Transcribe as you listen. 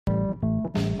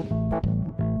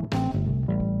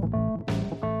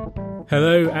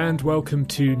Hello and welcome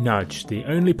to Nudge, the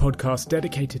only podcast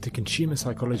dedicated to consumer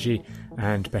psychology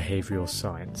and behavioural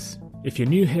science. If you're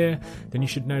new here, then you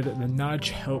should know that the Nudge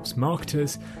helps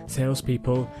marketers,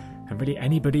 salespeople, and really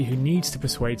anybody who needs to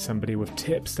persuade somebody with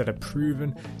tips that are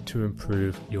proven to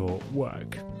improve your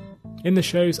work. In the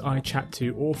shows, I chat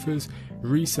to authors,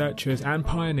 researchers, and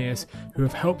pioneers who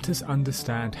have helped us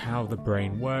understand how the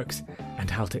brain works and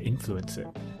how to influence it.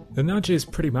 The Nudge is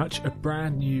pretty much a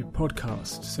brand new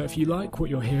podcast, so if you like what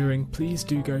you're hearing, please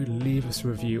do go leave us a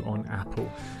review on Apple.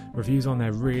 Reviews on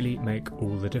there really make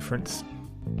all the difference.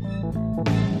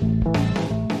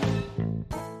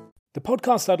 The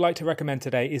podcast I'd like to recommend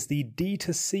today is the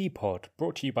D2C Pod,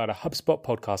 brought to you by the HubSpot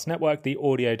Podcast Network, the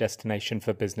audio destination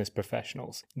for business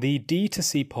professionals. The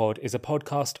D2C Pod is a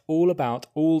podcast all about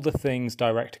all the things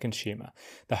direct-to-consumer.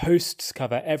 The hosts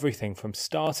cover everything from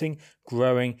starting,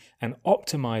 growing, and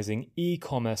optimizing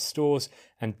e-commerce stores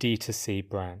and D2C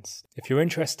brands. If you're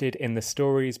interested in the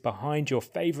stories behind your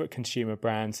favorite consumer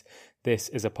brands, this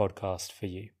is a podcast for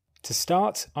you. To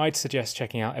start, I'd suggest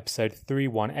checking out episode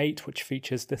 318, which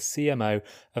features the CMO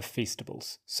of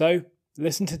Feastables. So,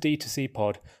 listen to D2C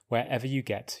Pod wherever you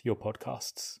get your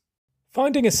podcasts.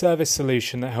 Finding a service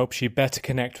solution that helps you better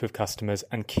connect with customers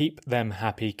and keep them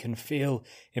happy can feel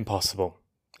impossible.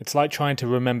 It's like trying to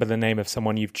remember the name of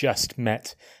someone you've just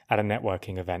met at a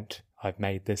networking event. I've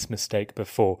made this mistake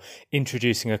before,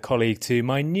 introducing a colleague to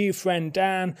my new friend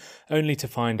Dan, only to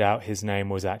find out his name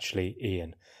was actually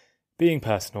Ian. Being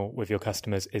personal with your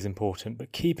customers is important,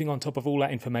 but keeping on top of all that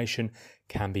information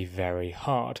can be very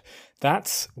hard.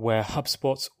 That's where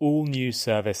HubSpot's all-new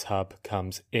Service Hub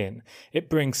comes in. It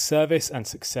brings service and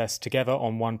success together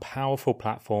on one powerful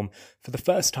platform for the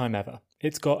first time ever.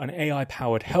 It's got an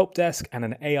AI-powered help desk and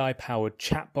an AI-powered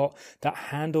chatbot that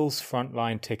handles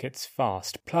frontline tickets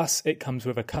fast. Plus, it comes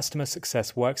with a customer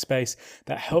success workspace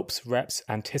that helps reps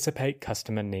anticipate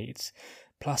customer needs.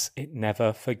 Plus, it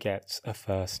never forgets a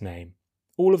first name.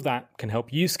 All of that can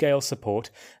help you scale support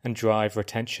and drive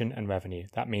retention and revenue.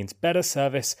 That means better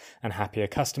service and happier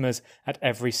customers at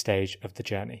every stage of the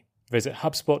journey. Visit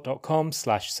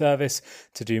HubSpot.com/service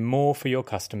to do more for your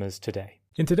customers today.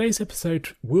 In today's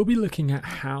episode, we'll be looking at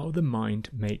how the mind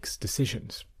makes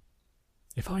decisions.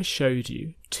 If I showed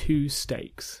you two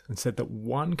steaks and said that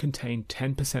one contained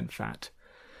 10% fat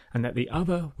and that the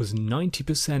other was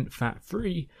 90%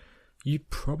 fat-free,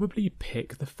 you'd probably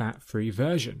pick the fat-free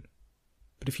version.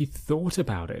 But if you thought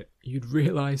about it, you'd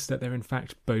realise that they're in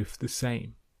fact both the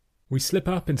same. We slip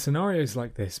up in scenarios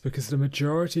like this because the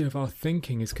majority of our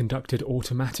thinking is conducted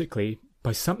automatically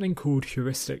by something called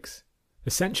heuristics.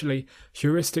 Essentially,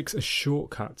 heuristics are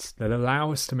shortcuts that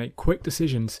allow us to make quick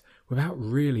decisions without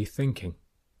really thinking.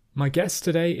 My guest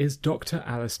today is Dr.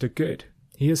 Alistair Good.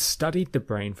 He has studied the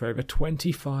brain for over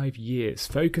 25 years,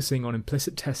 focusing on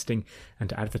implicit testing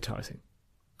and advertising.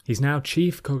 He's now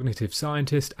Chief Cognitive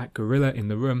Scientist at Gorilla in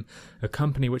the Room, a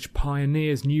company which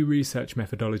pioneers new research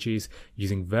methodologies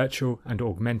using virtual and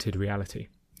augmented reality.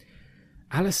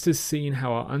 Alistair's seen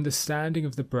how our understanding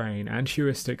of the brain and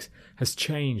heuristics has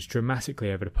changed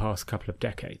dramatically over the past couple of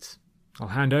decades. I'll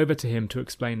hand over to him to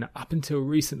explain that up until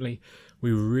recently,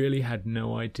 we really had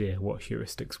no idea what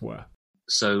heuristics were.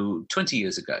 So 20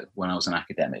 years ago, when I was an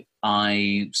academic,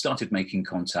 I started making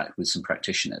contact with some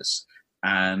practitioners.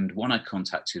 And one I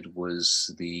contacted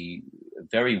was the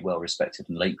very well-respected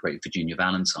and late, great Virginia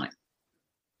Valentine,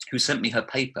 who sent me her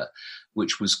paper,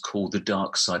 which was called The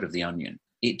Dark Side of the Onion.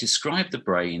 It described the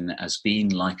brain as being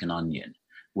like an onion,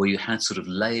 where you had sort of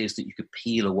layers that you could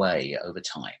peel away over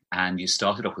time. And you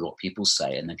started off with what people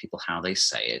say, and then people how they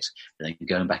say it, and then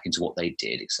going back into what they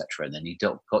did, etc. And then you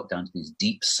got down to these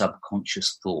deep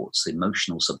subconscious thoughts,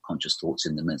 emotional subconscious thoughts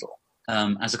in the middle.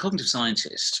 As a cognitive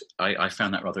scientist, I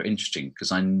found that rather interesting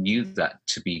because I knew that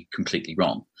to be completely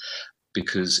wrong,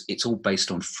 because it's all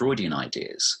based on Freudian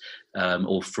ideas,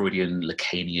 or Freudian,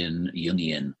 Lacanian,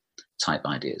 Jungian type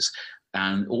ideas.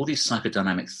 And all these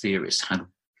psychodynamic theorists had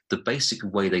the basic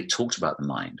way they talked about the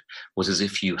mind was as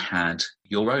if you had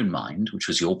your own mind, which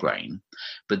was your brain,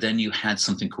 but then you had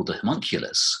something called the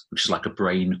homunculus, which is like a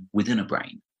brain within a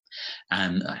brain.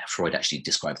 And Freud actually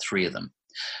described three of them.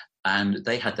 And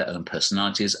they had their own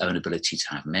personalities, own ability to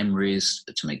have memories,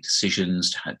 to make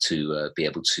decisions, to be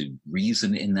able to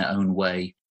reason in their own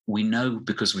way. We know,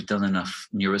 because we've done enough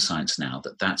neuroscience now,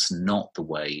 that that's not the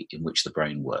way in which the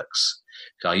brain works.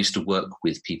 I used to work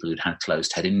with people who'd had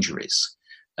closed head injuries.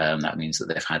 That means that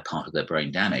they've had part of their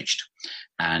brain damaged.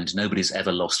 And nobody's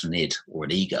ever lost an id or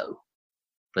an ego,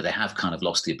 but they have kind of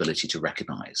lost the ability to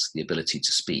recognize, the ability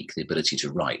to speak, the ability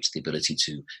to write, the ability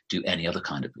to do many other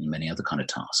kind of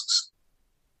tasks.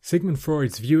 Sigmund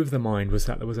Freud's view of the mind was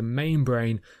that there was a main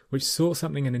brain which saw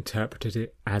something and interpreted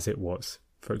it as it was.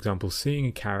 For example, seeing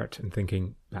a carrot and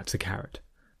thinking, that's a carrot.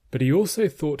 But he also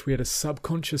thought we had a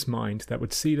subconscious mind that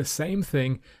would see the same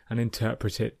thing and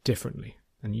interpret it differently,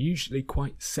 and usually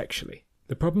quite sexually.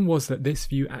 The problem was that this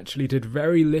view actually did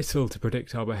very little to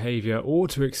predict our behaviour or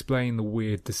to explain the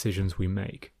weird decisions we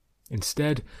make.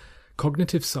 Instead,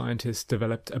 cognitive scientists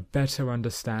developed a better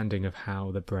understanding of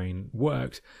how the brain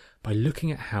worked by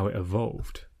looking at how it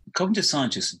evolved. Cognitive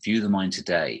scientists view the mind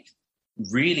today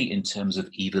really in terms of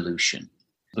evolution.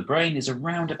 The brain is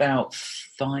around about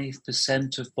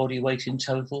 5% of body weight in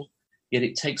total, yet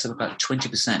it takes up about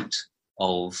 20%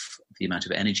 of the amount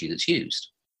of energy that's used.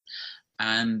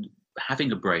 And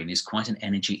having a brain is quite an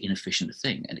energy inefficient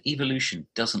thing, and evolution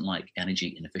doesn't like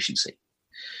energy inefficiency.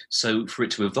 So for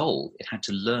it to evolve, it had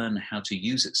to learn how to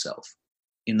use itself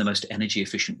in the most energy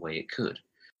efficient way it could.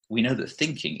 We know that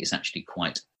thinking is actually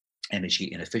quite energy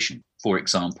inefficient. For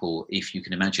example, if you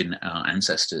can imagine our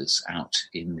ancestors out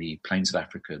in the plains of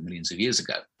Africa millions of years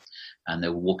ago, and they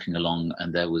were walking along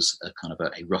and there was a kind of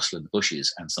a rustle in the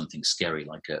bushes and something scary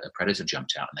like a predator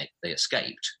jumped out and they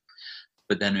escaped.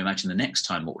 But then imagine the next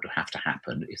time what would have to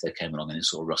happen if they came along and they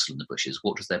saw a rustle in the bushes.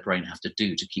 What does their brain have to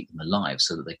do to keep them alive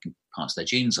so that they can pass their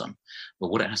genes on?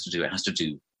 Well, what it has to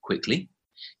do quickly.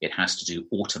 It has to do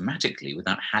automatically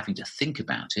without having to think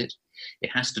about it.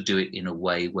 It has to do it in a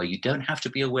way where you don't have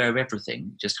to be aware of everything,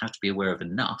 you just have to be aware of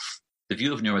enough. The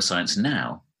view of neuroscience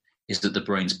now is that the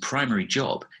brain's primary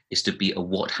job is to be a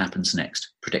what happens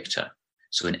next predictor.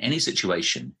 So in any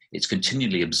situation, it's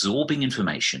continually absorbing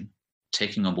information,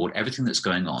 taking on board everything that's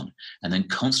going on, and then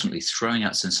constantly throwing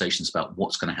out sensations about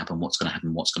what's going to happen,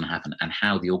 and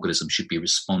how the organism should be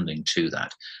responding to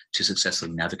that to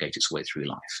successfully navigate its way through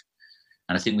life.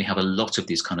 And I think we have a lot of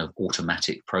these kind of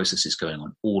automatic processes going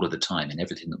on all of the time in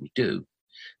everything that we do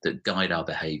that guide our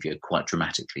behavior quite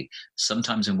dramatically,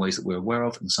 sometimes in ways that we're aware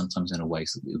of and sometimes in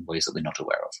ways that we're not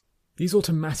aware of. These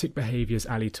automatic behaviours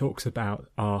Ali talks about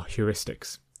are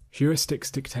heuristics.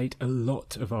 Heuristics dictate a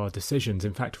lot of our decisions.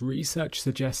 In fact, research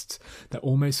suggests that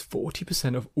almost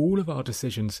 40% of all of our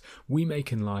decisions we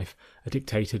make in life are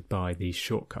dictated by these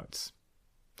shortcuts.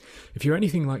 If you're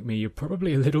anything like me, you're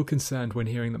probably a little concerned when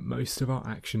hearing that most of our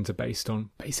actions are based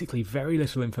on basically very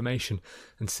little information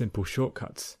and simple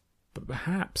shortcuts. But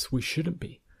perhaps we shouldn't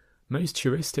be. Most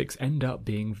heuristics end up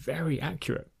being very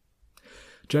accurate.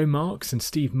 Joe Marks and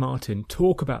Steve Martin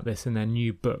talk about this in their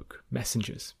new book,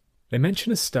 Messengers. They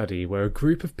mention a study where a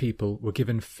group of people were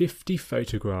given 50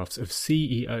 photographs of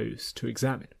CEOs to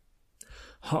examine.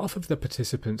 Half of the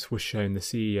participants were shown the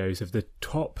CEOs of the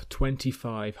top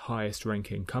 25 highest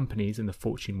ranking companies in the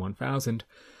Fortune 1000,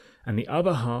 and the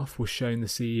other half were shown the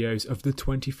CEOs of the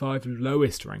 25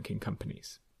 lowest ranking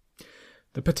companies.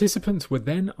 The participants were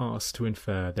then asked to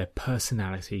infer their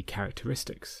personality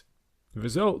characteristics. The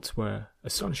results were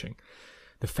astonishing.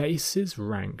 The faces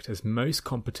ranked as most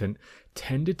competent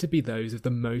tended to be those of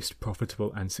the most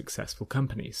profitable and successful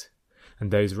companies,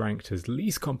 and those ranked as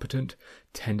least competent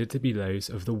tended to be those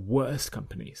of the worst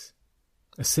companies.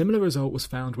 A similar result was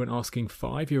found when asking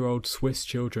 5-year-old Swiss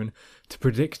children to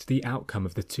predict the outcome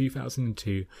of the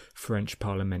 2002 French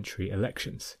parliamentary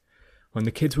elections. When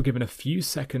the kids were given a few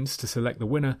seconds to select the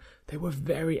winner, they were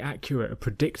very accurate at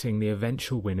predicting the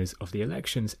eventual winners of the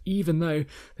elections, even though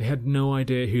they had no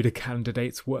idea who the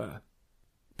candidates were.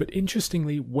 But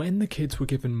interestingly, when the kids were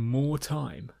given more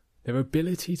time, their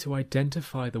ability to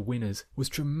identify the winners was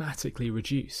dramatically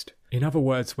reduced. In other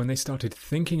words, when they started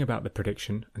thinking about the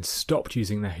prediction and stopped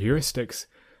using their heuristics,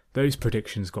 those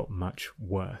predictions got much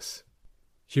worse.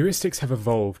 Heuristics have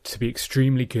evolved to be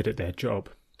extremely good at their job,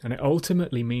 and it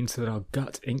ultimately means that our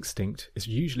gut instinct is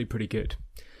usually pretty good.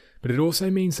 But it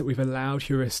also means that we've allowed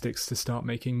heuristics to start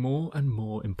making more and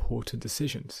more important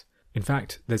decisions. In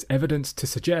fact, there's evidence to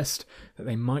suggest that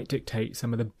they might dictate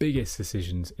some of the biggest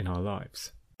decisions in our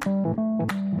lives.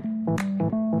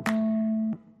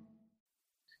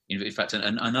 In fact,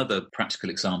 another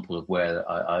practical example of where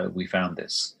we found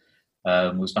this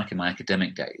was back in my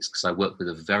academic days, because I worked with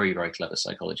a very, very clever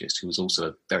psychologist who was also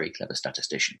a very clever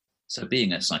statistician. So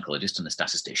being a psychologist and a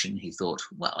statistician, he thought,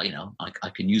 well, I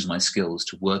can use my skills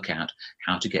to work out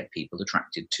how to get people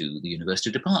attracted to the university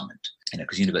department,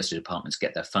 because university departments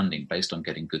get their funding based on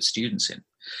getting good students in.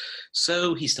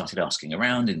 So he started asking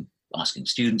around and asking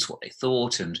students what they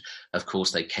thought, and of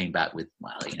course they came back with,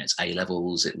 it's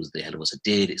A-levels, it was the A-levels I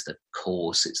did, it's the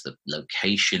course, it's the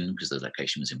location, because the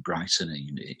location was in Brighton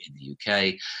in the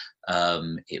UK.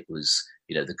 It was,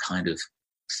 the kind of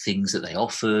things that they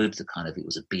offered, it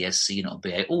was a BSc, not a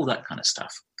BA, all that kind of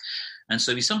stuff. And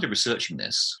so we started researching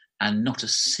this, and not a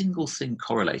single thing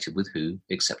correlated with who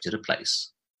accepted a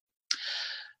place.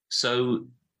 So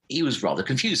he was rather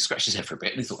confused, scratched his head for a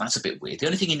bit, and he thought, that's a bit weird. The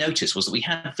only thing he noticed was that we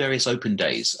had various open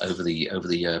days over the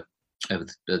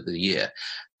year,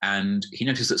 and he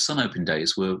noticed that some open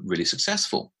days were really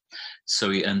successful. So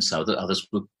that others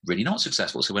were really not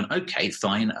successful. So he went, okay,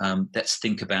 fine, let's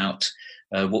think about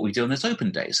what we do on those open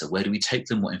days. So where do we take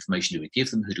them? What information do we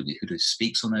give them? Who do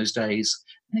speaks on those days?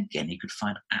 And again, he could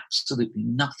find absolutely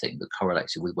nothing that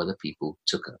correlated with whether people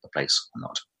took a place or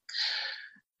not.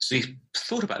 So he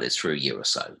thought about this for a year or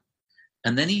so.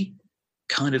 And then he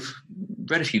kind of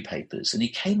read a few papers and he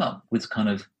came up with kind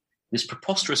of this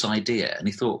preposterous idea. And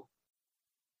he thought,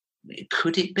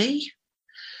 could it be?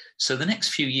 So the next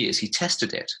few years he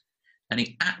tested it, and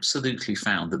he absolutely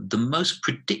found that the most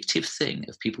predictive thing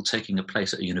of people taking a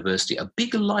place at a university, a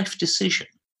big life decision,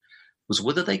 was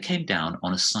whether they came down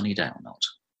on a sunny day or not.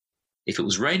 If it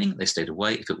was raining, they stayed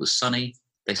away. If it was sunny,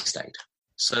 they stayed.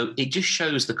 So it just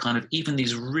shows the kind of, even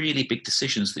these really big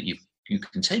decisions that you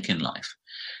can take in life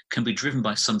can be driven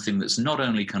by something that's not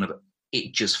only kind of,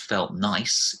 it just felt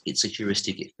nice, it's a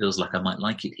heuristic, it feels like I might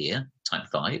like it here, type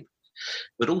vibe,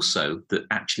 but also that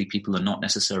actually people are not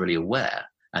necessarily aware,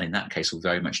 and in that case were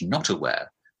very much not aware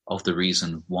of the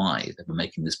reason why they were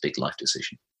making this big life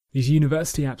decision. These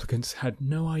university applicants had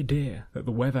no idea that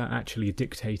the weather actually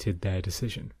dictated their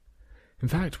decision. In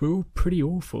fact, we're all pretty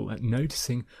awful at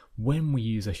noticing when we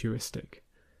use a heuristic.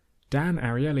 Dan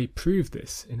Ariely proved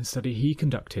this in a study he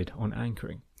conducted on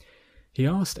anchoring. He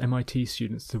asked MIT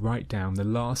students to write down the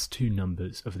last two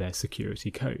numbers of their security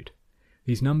code.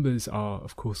 These numbers are,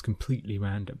 of course, completely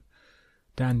random.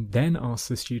 Dan then asked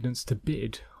the students to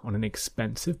bid on an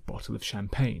expensive bottle of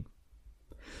champagne.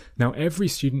 Now, every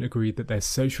student agreed that their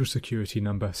social security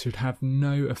number should have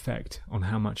no effect on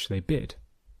how much they bid.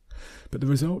 But the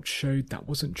results showed that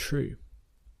wasn't true.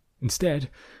 Instead,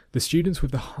 the students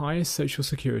with the highest social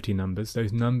security numbers,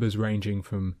 those numbers ranging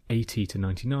from 80 to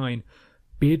 99,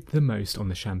 bid the most on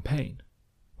the champagne,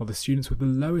 while the students with the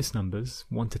lowest numbers,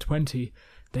 1 to 20,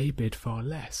 they bid far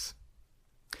less.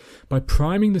 By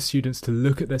priming the students to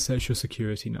look at their social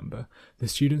security number, the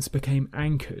students became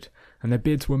anchored and their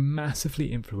bids were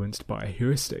massively influenced by a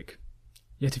heuristic.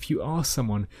 Yet if you ask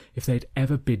someone if they'd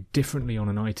ever bid differently on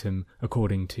an item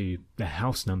according to their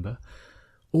house number,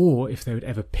 or if they would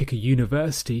ever pick a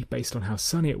university based on how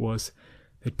sunny it was,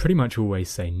 they'd pretty much always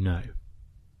say no.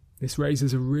 This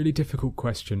raises a really difficult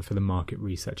question for the market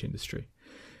research industry.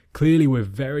 Clearly, we're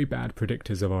very bad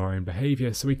predictors of our own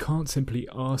behaviour, so we can't simply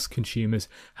ask consumers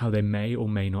how they may or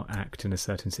may not act in a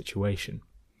certain situation.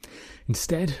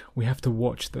 Instead, we have to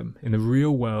watch them in the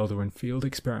real world or in field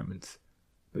experiments.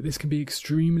 But this can be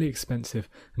extremely expensive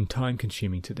and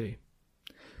time-consuming to do.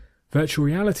 Virtual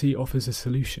reality offers a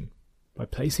solution. By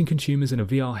placing consumers in a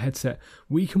VR headset,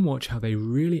 we can watch how they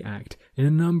really act in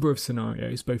a number of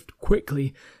scenarios, both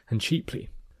quickly and cheaply.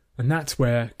 And that's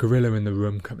where Gorilla in the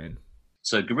Room come in.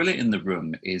 So Gorilla in the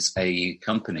Room is a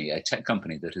company, a tech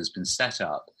company that has been set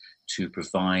up to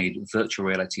provide virtual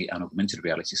reality and augmented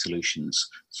reality solutions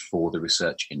for the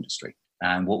research industry.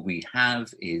 And what we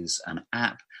have is an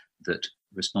app that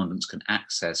respondents can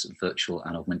access virtual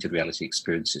and augmented reality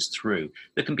experiences through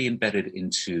that can be embedded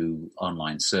into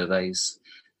online surveys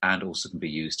and also can be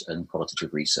used in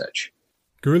qualitative research.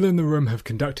 Gorilla in the Room have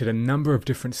conducted a number of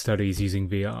different studies using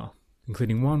VR,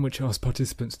 including one which asked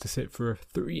participants to sit for a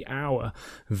 3-hour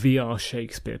VR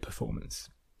Shakespeare performance.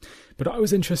 But I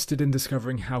was interested in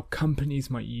discovering how companies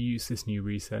might use this new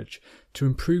research to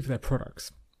improve their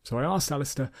products. So I asked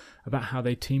Alistair about how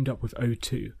they teamed up with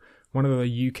O2, one of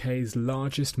the UK's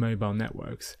largest mobile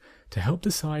networks, to help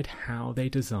decide how they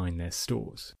design their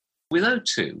stores. With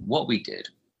O2, what we did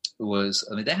was,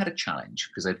 they had a challenge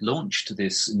because they'd launched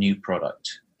this new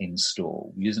product in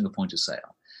store using a point of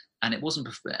sale. And it wasn't,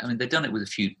 they'd done it with a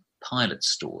few pilot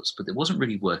stores, but it wasn't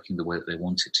really working the way that they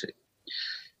wanted to.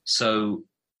 So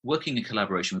working in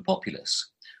collaboration with Populous,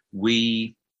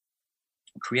 we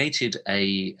created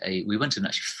we went and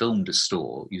actually filmed a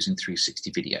store using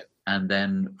 360 video. And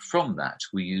then from that,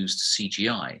 we used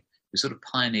CGI. We sort of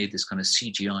pioneered this kind of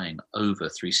CGIing over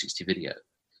 360 video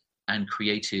and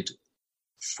created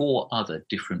 4 other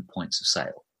different points of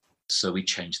sale. So we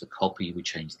changed the copy, we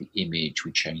changed the image,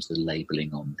 we changed the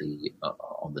labeling on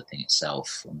the thing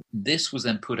itself. This was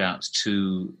then put out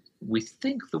to, we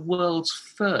think, the world's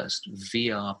first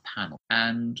VR panel.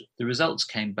 And the results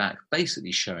came back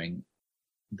basically showing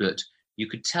that you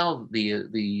could tell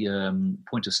the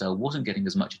point of sale wasn't getting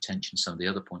as much attention as some of the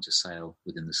other points of sale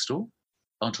within the store.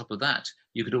 On top of that,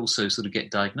 you could also sort of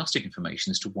get diagnostic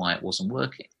information as to why it wasn't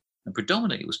working. And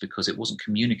predominantly it was because it wasn't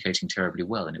communicating terribly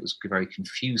well, and it was very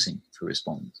confusing for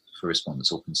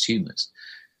respondents or consumers,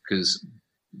 because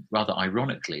rather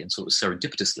ironically and sort of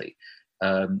serendipitously,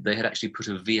 they had actually put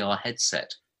a VR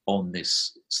headset on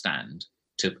this stand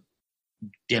to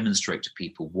demonstrate to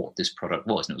people what this product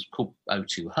was, and it was called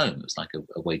O2 Home. It was like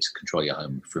a way to control your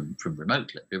home from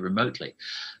remotely.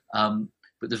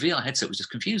 But the VR headset was just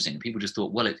confusing. People just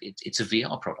thought, well, it's a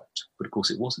VR product, but of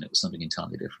course it wasn't. It was something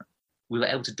entirely different. We were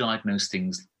able to diagnose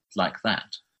things like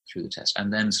that through the test,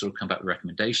 and then sort of come back with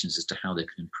recommendations as to how they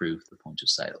can improve the point of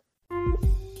sale.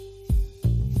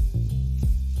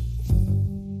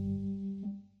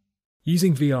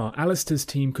 Using VR, Alistair's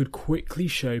team could quickly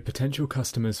show potential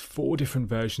customers 4 different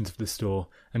versions of the store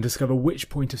and discover which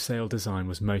point of sale design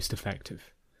was most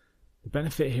effective. The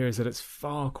benefit here is that it's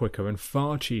far quicker and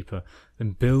far cheaper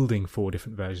than building 4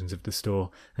 different versions of the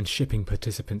store and shipping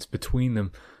participants between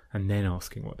them and then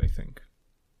asking what they think.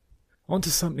 On to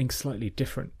something slightly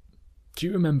different. Do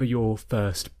you remember your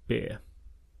first beer?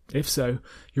 If so,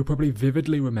 you'll probably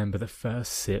vividly remember the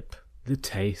first sip, the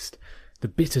taste, the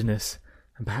bitterness,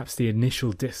 and perhaps the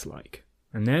initial dislike,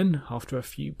 and then, after a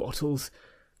few bottles,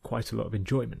 quite a lot of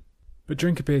enjoyment. But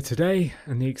drink a beer today,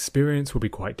 and the experience will be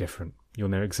quite different. You'll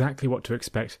know exactly what to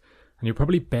expect, and you'll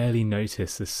probably barely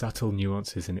notice the subtle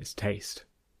nuances in its taste.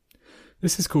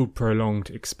 This is called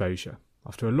prolonged exposure.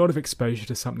 After a lot of exposure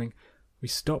to something, we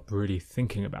stop really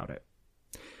thinking about it.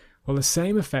 Well, the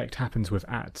same effect happens with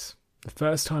ads. The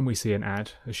first time we see an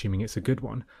ad, assuming it's a good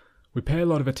one, we pay a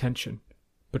lot of attention.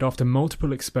 But after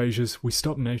multiple exposures, we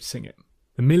stop noticing it.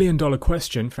 The million-dollar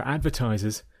question for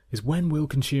advertisers is, when will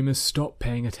consumers stop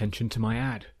paying attention to my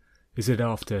ad? Is it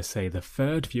after, say, the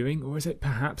 3rd viewing, or is it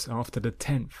perhaps after the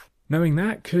 10th? Knowing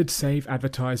that could save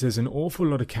advertisers an awful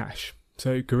lot of cash.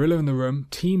 So Gorilla in the Room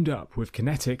teamed up with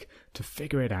Kinetic to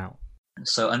figure it out.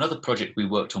 So another project we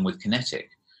worked on with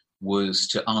Kinetic was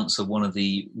to answer one of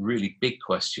the really big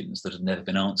questions that had never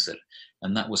been answered,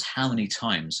 and that was, how many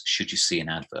times should you see an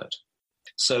advert?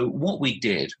 So what we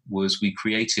did was we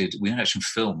actually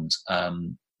filmed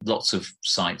lots of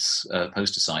sites,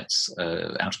 poster sites,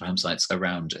 out-of-home sites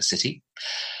around a city.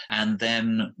 And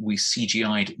then we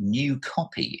CGI'd new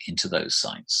copy into those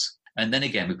sites. And then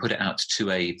again, we put it out to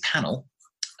a panel,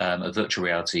 a virtual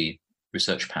reality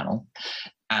research panel.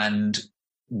 And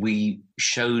we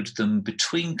showed them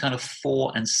between kind of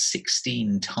 4 and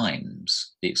 16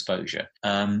 times the exposure.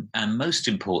 And most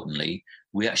importantly,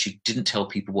 we actually didn't tell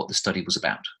people what the study was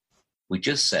about. We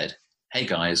just said, hey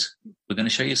guys, we're going to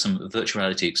show you some virtual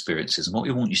reality experiences, and what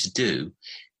we want you to do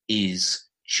is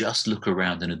just look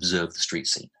around and observe the street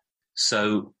scene.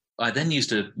 So I then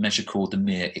used a measure called the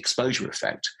mere exposure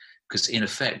effect, because in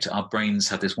effect, our brains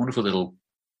have this wonderful little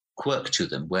quirk to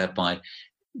them whereby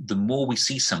the more we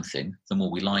see something, the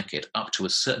more we like it, up to a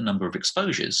certain number of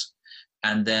exposures,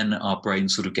 and then our brain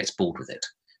sort of gets bored with it.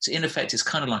 So in effect, it's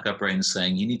kind of like our brain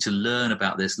saying, you need to learn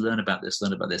about this, then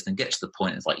get to the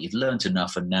point, it's like, you've learned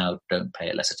enough and now don't pay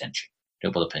it less attention.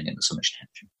 Don't bother paying it so much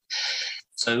attention.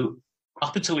 So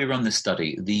up until we run this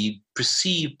study, the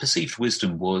perceived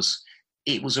wisdom was,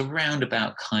 it was around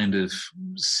about kind of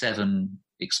 7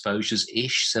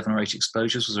 exposures-ish, 7 or 8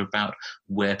 exposures was about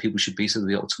where people should be, so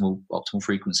the optimal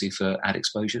frequency for ad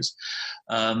exposures.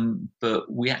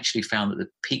 But we actually found that it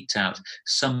peaked out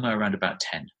somewhere around about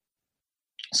 10.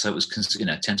 So it was 10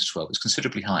 to 12. It was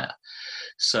considerably higher.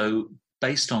 So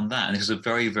based on that, and this is a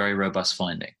very, very robust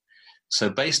finding. So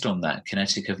based on that,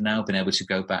 Kinetic have now been able to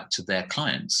go back to their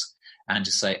clients and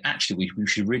to say, actually, we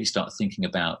should really start thinking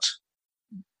about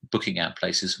booking out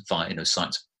places via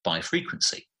sites by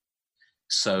frequency.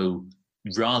 So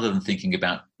rather than thinking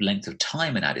about length of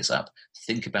time an ad is up,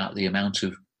 think about the amount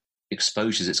of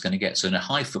exposures it's going to get. So in a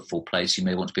high footfall place, you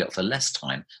may want to be up for less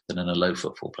time than in a low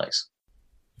footfall place.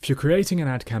 If you're creating an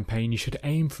ad campaign, you should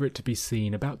aim for it to be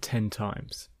seen about 10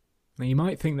 times. Now, you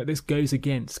might think that this goes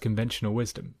against conventional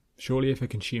wisdom. Surely if a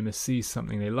consumer sees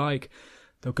something they like,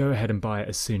 they'll go ahead and buy it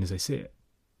as soon as they see it.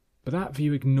 But that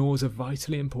view ignores a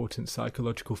vitally important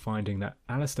psychological finding that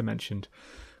Alistair mentioned,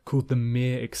 called the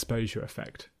mere exposure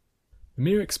effect. The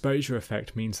mere exposure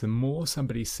effect means the more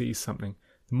somebody sees something,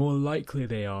 the more likely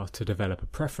they are to develop a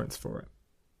preference for it.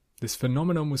 This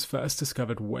phenomenon was first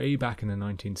discovered way back in the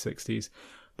 1960s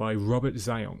by Robert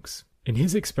Zionks. In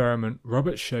his experiment,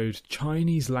 Robert showed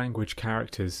Chinese language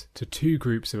characters to 2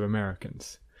 groups of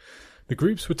Americans. The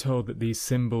groups were told that these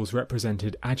symbols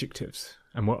represented adjectives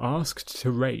and were asked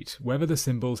to rate whether the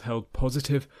symbols held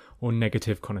positive or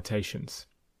negative connotations.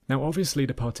 Now obviously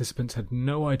the participants had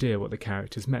no idea what the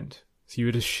characters meant, so you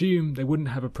would assume they wouldn't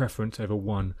have a preference over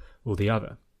one or the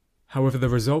other. However, the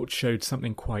results showed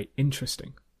something quite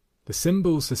interesting. The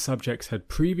symbols the subjects had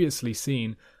previously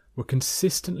seen were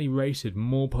consistently rated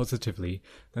more positively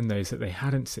than those that they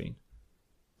hadn't seen.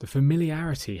 The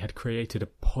familiarity had created a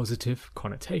positive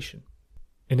connotation.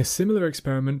 In a similar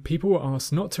experiment, people were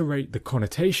asked not to rate the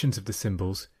connotations of the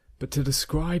symbols, but to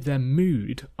describe their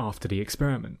mood after the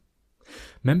experiment.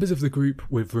 Members of the group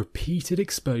with repeated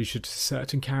exposure to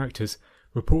certain characters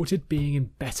reported being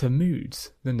in better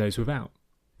moods than those without.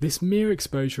 This mere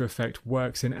exposure effect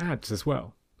works in ads as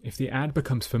well. If the ad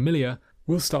becomes familiar,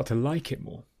 we'll start to like it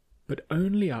more, but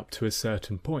only up to a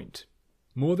certain point.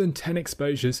 More than 10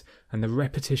 exposures and the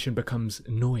repetition becomes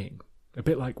annoying, a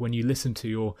bit like when you listen to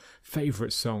your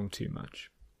favourite song too much.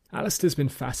 Alistair's been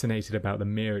fascinated about the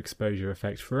mere exposure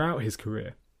effect throughout his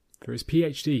career. For his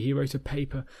PhD, he wrote a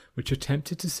paper which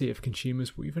attempted to see if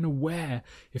consumers were even aware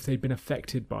if they'd been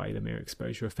affected by the mere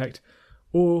exposure effect,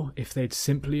 or if they'd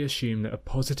simply assumed that a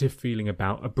positive feeling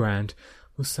about a brand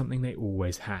was something they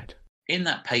always had. In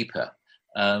that paper,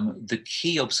 the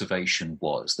key observation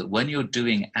was that when you're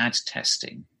doing ad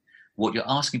testing, what you're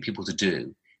asking people to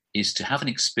do is to have an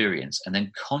experience and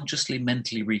then consciously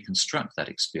mentally reconstruct that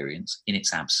experience in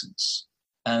its absence.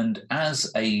 And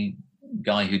as a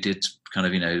guy who did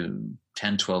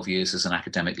 10, 12 years as an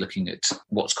academic looking at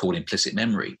what's called implicit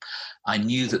memory, I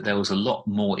knew that there was a lot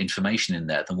more information in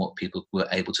there than what people were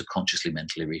able to consciously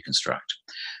mentally reconstruct.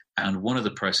 And one of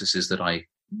the processes that I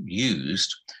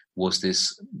used was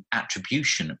this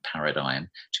attribution paradigm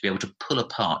to be able to pull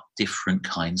apart different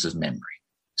kinds of memory.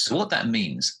 So what that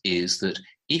means is that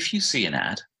if you see an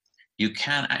ad, you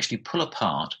can actually pull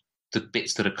apart the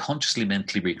bits that are consciously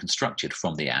mentally reconstructed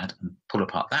from the ad and pull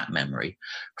apart that memory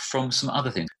from some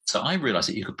other things. So I realized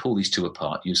that you could pull these two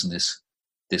apart using this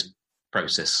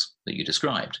process that you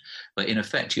described. But in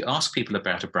effect, you ask people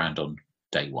about a brand on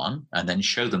day one and then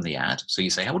show them the ad. So you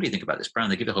say, what do you think about this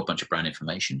brand? They give a whole bunch of brand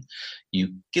information.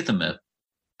 You give them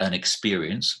an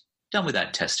experience, done with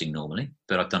ad testing normally,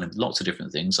 but I've done lots of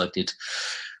different things. I did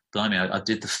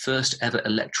the first ever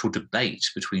electoral debate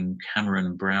between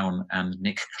Cameron Brown and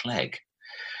Nick Clegg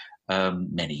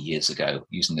many years ago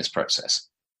using this process.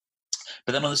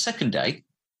 But then on the second day,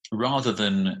 rather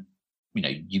than,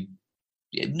 you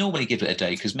normally give it a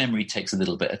day because memory takes a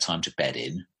little bit of time to bed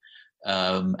in.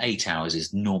 8 hours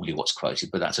is normally what's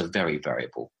quoted, but that's a very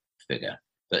variable figure.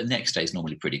 But next day is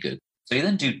normally pretty good. So you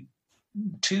then do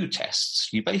 2 tests.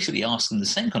 You basically ask them the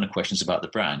same kind of questions about the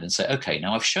brand and say, okay,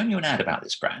 now I've shown you an ad about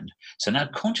this brand. So now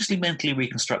consciously mentally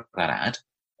reconstruct that ad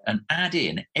and add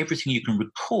in everything you can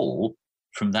recall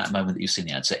from that moment that you've seen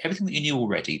the ad. So everything that you knew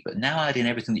already, but now add in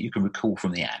everything that you can recall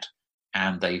from the ad.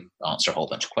 And they answer a whole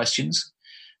bunch of questions.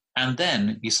 And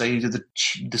then you say the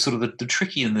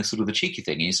tricky and the cheeky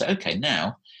thing. And you say, okay,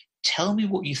 now tell me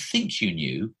what you think you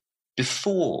knew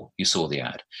before you saw the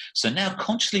ad. So now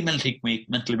consciously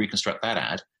mentally reconstruct that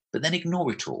ad, but then ignore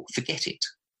it all. Forget it.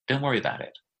 Don't worry about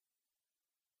it.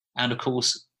 And of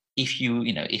course,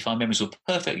 if our memories were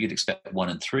perfect, you'd expect 1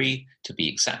 and 3 to be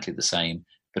exactly the same.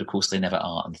 But of course, they never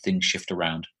are, and things shift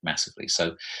around massively.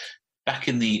 So back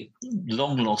in the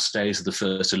long lost days of the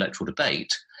first electoral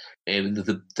debate,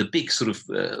 the big sort of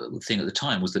thing at the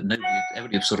time was that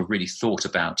everybody had sort of really thought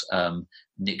about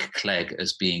Nick Clegg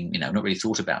as being, not really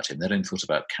thought about him. They'd only thought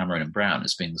about Cameron and Brown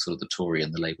as being sort of the Tory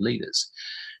and the Labour leaders.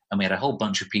 And we had a whole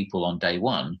bunch of people on day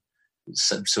one,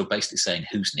 so basically saying,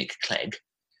 who's Nick Clegg?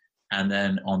 And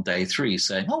then on day 3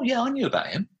 saying, oh yeah, I knew about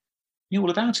him. Knew all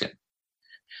about him.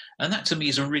 And that to me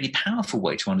is a really powerful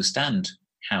way to understand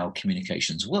how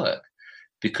communications work,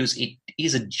 because it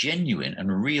is a genuine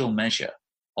and real measure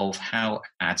of how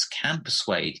ads can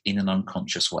persuade in an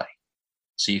unconscious way.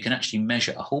 So you can actually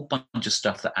measure a whole bunch of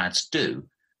stuff that ads do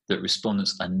that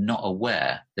respondents are not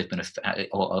aware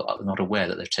or are not aware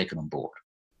that they've taken on board.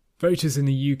 Voters in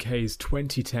the UK's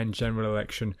 2010 general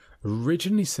election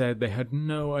originally said they had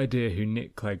no idea who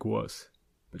Nick Clegg was.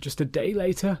 But just a day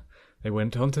later, they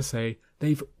went on to say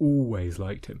they've always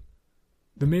liked him.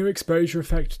 The mere exposure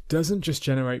effect doesn't just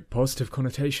generate positive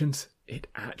connotations, it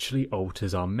actually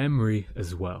alters our memory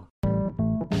as well.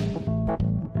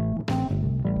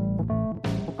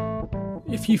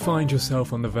 If you find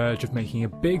yourself on the verge of making a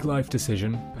big life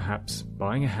decision, perhaps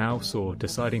buying a house or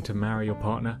deciding to marry your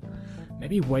partner,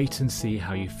 maybe wait and see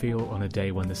how you feel on a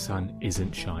day when the sun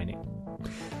isn't shining.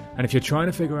 And if you're trying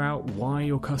to figure out why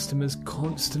your customers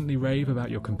constantly rave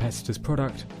about your competitor's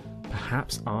product,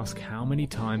 perhaps ask how many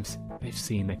times they've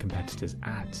seen their competitors'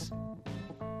 ads.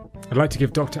 I'd like to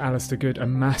give Dr. Alistair Good a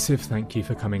massive thank you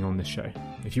for coming on this show.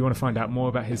 If you want to find out more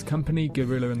about his company,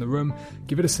 Gorilla in the Room,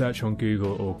 give it a search on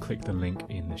Google or click the link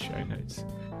in the show notes.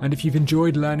 And if you've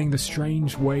enjoyed learning the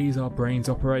strange ways our brains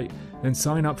operate, then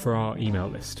sign up for our email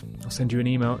list. I'll send you an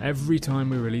email every time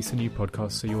we release a new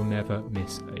podcast so you'll never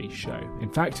miss a show. In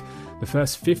fact, the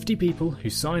first 50 people who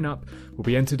sign up will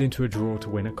be entered into a draw to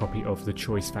win a copy of The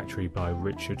Choice Factory by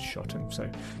Richard Shotton. So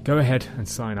go ahead and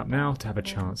sign up now to have a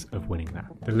chance of winning that.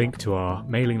 The link to our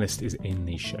mailing list is in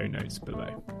the show notes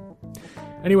below.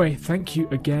 Anyway, thank you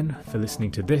again for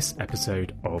listening to this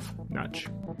episode of Nudge.